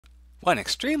One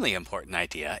extremely important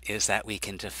idea is that we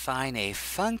can define a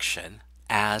function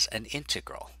as an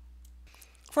integral.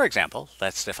 For example,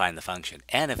 let's define the function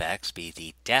n of x be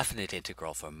the definite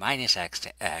integral from minus x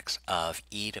to x of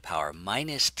e to the power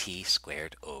minus t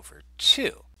squared over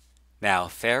 2. Now,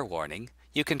 fair warning,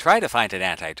 you can try to find an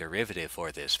antiderivative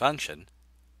for this function,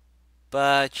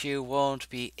 but you won't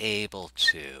be able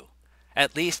to,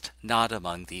 at least not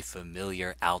among the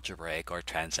familiar algebraic or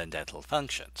transcendental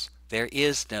functions. There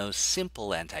is no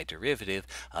simple antiderivative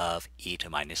of e to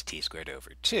minus t squared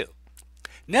over 2.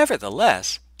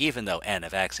 Nevertheless, even though n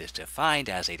of x is defined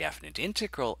as a definite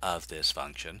integral of this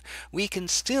function, we can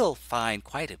still find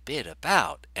quite a bit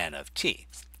about n of t.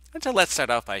 And so let's start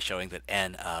off by showing that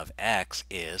n of x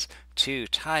is 2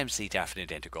 times the definite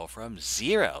integral from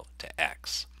 0 to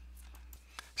x.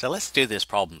 So let's do this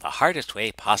problem the hardest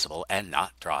way possible and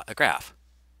not draw a graph.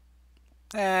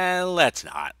 Let's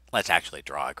not. Let's actually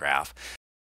draw a graph.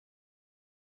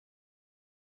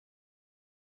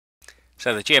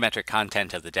 So the geometric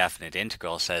content of the definite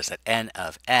integral says that n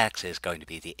of x is going to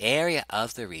be the area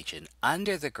of the region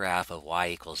under the graph of y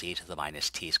equals e to the minus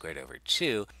t squared over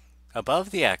 2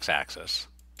 above the x-axis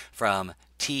from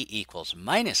t equals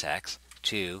minus x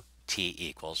to t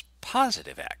equals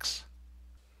positive x.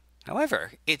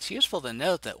 However, it's useful to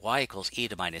note that y equals e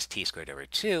to minus t squared over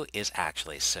 2 is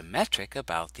actually symmetric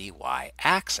about the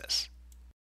y-axis.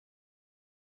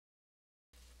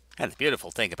 And the beautiful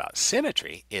thing about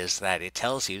symmetry is that it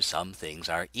tells you some things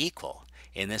are equal.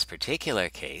 In this particular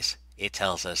case, it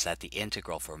tells us that the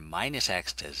integral from minus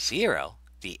x to 0,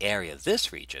 the area of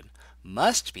this region,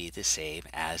 must be the same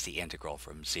as the integral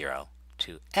from 0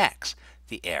 to x,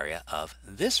 the area of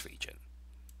this region.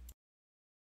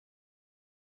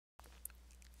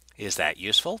 Is that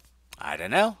useful? I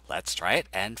don't know. Let's try it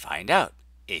and find out.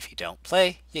 If you don't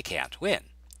play, you can't win.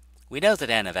 We know that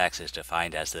n of x is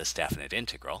defined as this definite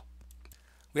integral.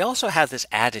 We also have this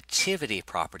additivity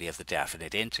property of the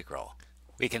definite integral.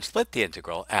 We can split the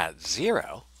integral at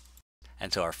 0,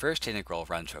 and so our first integral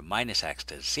runs from minus x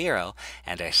to 0,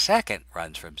 and our second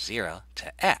runs from 0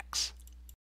 to x.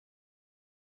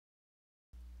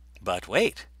 But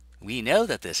wait, we know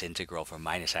that this integral from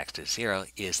minus x to 0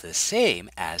 is the same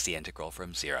as the integral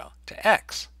from 0 to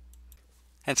x.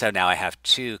 And so now I have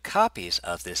two copies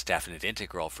of this definite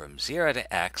integral from 0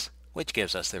 to x, which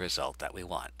gives us the result that we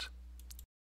want.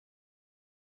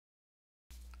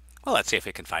 Well, let's see if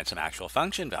we can find some actual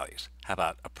function values. How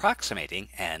about approximating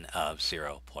n of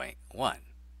 0.1?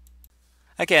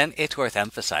 Again, it's worth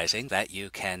emphasizing that you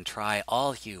can try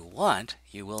all you want.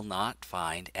 You will not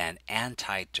find an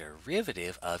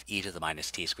antiderivative of e to the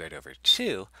minus t squared over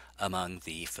 2 among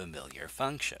the familiar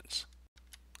functions.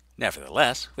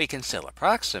 Nevertheless, we can still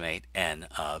approximate n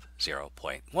of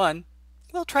 0.1.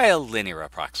 We'll try a linear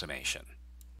approximation.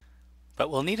 But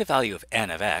we'll need a value of n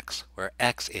of x, where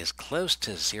x is close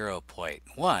to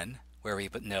 0.1, where we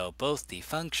know both the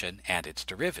function and its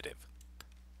derivative.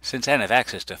 Since n of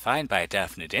x is defined by a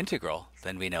definite integral,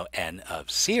 then we know n of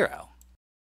 0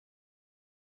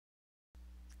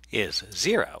 is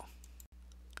 0.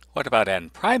 What about n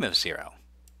prime of 0?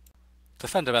 The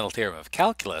fundamental theorem of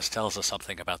calculus tells us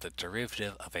something about the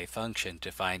derivative of a function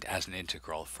defined as an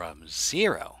integral from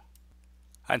 0.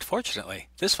 Unfortunately,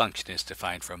 this function is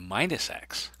defined from minus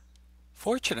x.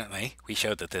 Fortunately, we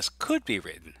showed that this could be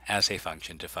written as a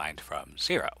function defined from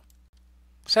 0.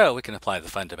 So we can apply the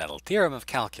fundamental theorem of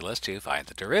calculus to find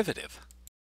the derivative.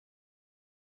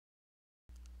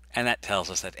 And that tells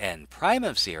us that n prime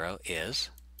of 0 is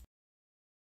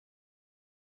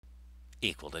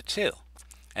equal to 2.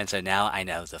 And so now I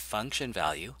know the function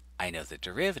value, I know the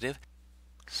derivative,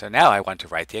 so now I want to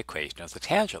write the equation of the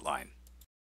tangent line.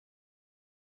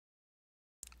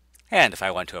 And if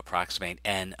I want to approximate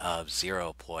n of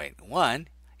 0.1,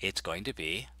 it's going to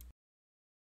be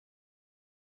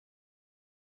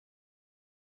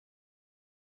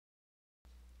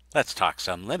let's talk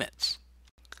some limits.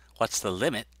 What's the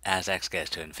limit as x goes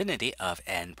to infinity of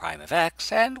n prime of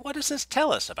x, and what does this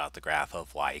tell us about the graph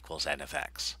of y equals n of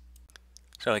x?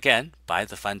 So again, by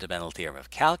the fundamental theorem of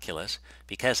calculus,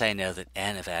 because I know that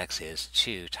n of x is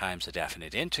 2 times the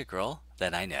definite integral,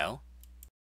 then I know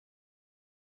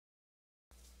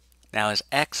now as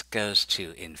x goes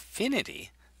to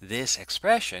infinity, this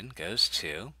expression goes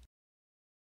to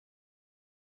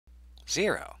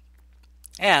 0.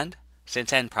 And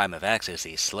since n prime of x is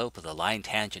the slope of the line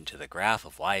tangent to the graph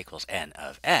of y equals n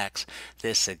of x,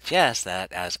 this suggests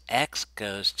that as x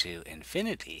goes to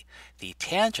infinity, the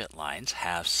tangent lines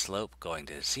have slope going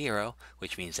to 0,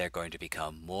 which means they're going to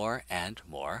become more and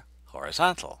more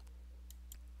horizontal.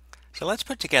 So let's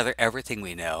put together everything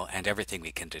we know and everything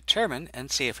we can determine and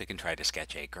see if we can try to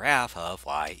sketch a graph of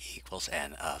y equals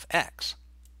n of x.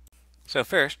 So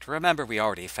first, remember we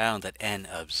already found that n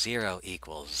of 0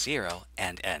 equals 0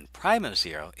 and n prime of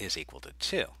 0 is equal to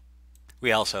 2.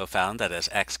 We also found that as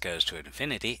x goes to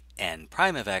infinity, n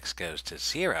prime of x goes to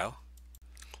 0.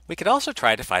 We could also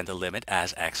try to find the limit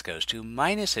as x goes to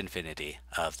minus infinity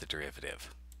of the derivative.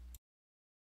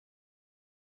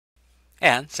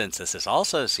 And since this is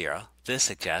also 0, this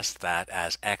suggests that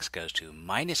as x goes to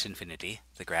minus infinity,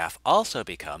 the graph also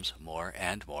becomes more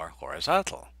and more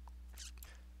horizontal.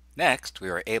 Next, we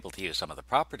were able to use some of the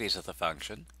properties of the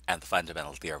function and the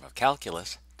fundamental theorem of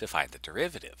calculus to find the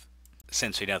derivative.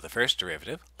 Since we know the first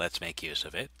derivative, let's make use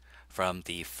of it. From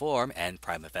the form n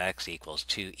prime of x equals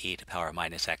 2e to the power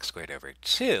minus x squared over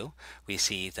 2, we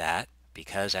see that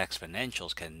because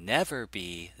exponentials can never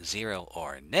be 0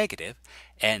 or negative,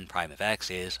 n prime of x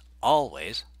is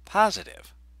always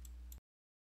positive.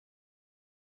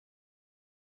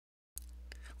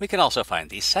 We can also find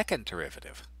the second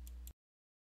derivative.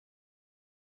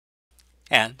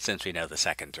 And since we know the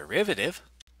second derivative,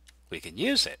 we can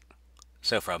use it.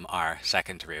 So from our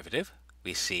second derivative,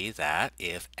 we see that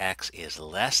if x is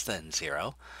less than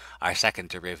 0, our second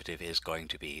derivative is going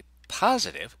to be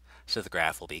positive, so the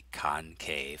graph will be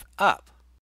concave up.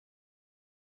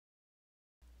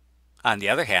 On the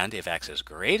other hand, if x is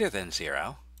greater than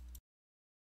 0,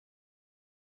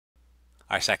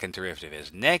 our second derivative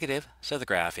is negative, so the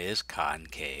graph is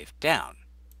concave down.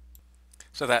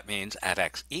 So that means at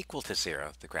x equal to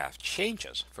 0, the graph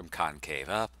changes from concave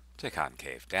up to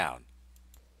concave down.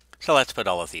 So let's put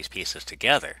all of these pieces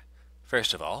together.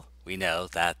 First of all, we know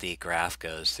that the graph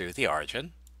goes through the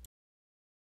origin,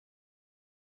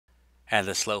 and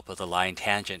the slope of the line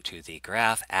tangent to the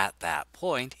graph at that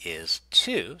point is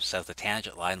 2, so the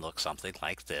tangent line looks something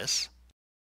like this.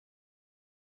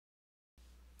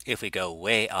 If we go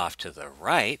way off to the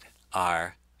right,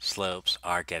 our slopes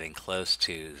are getting close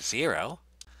to 0,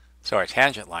 so our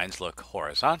tangent lines look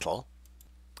horizontal.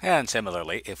 And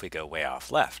similarly, if we go way off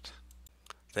left,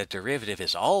 the derivative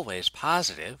is always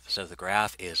positive, so the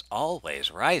graph is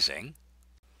always rising.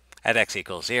 At x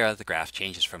equals 0, the graph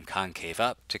changes from concave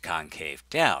up to concave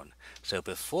down. So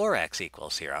before x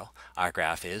equals 0, our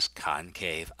graph is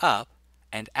concave up,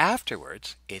 and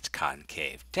afterwards, it's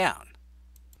concave down.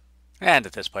 And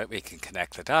at this point, we can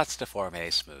connect the dots to form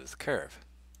a smooth curve.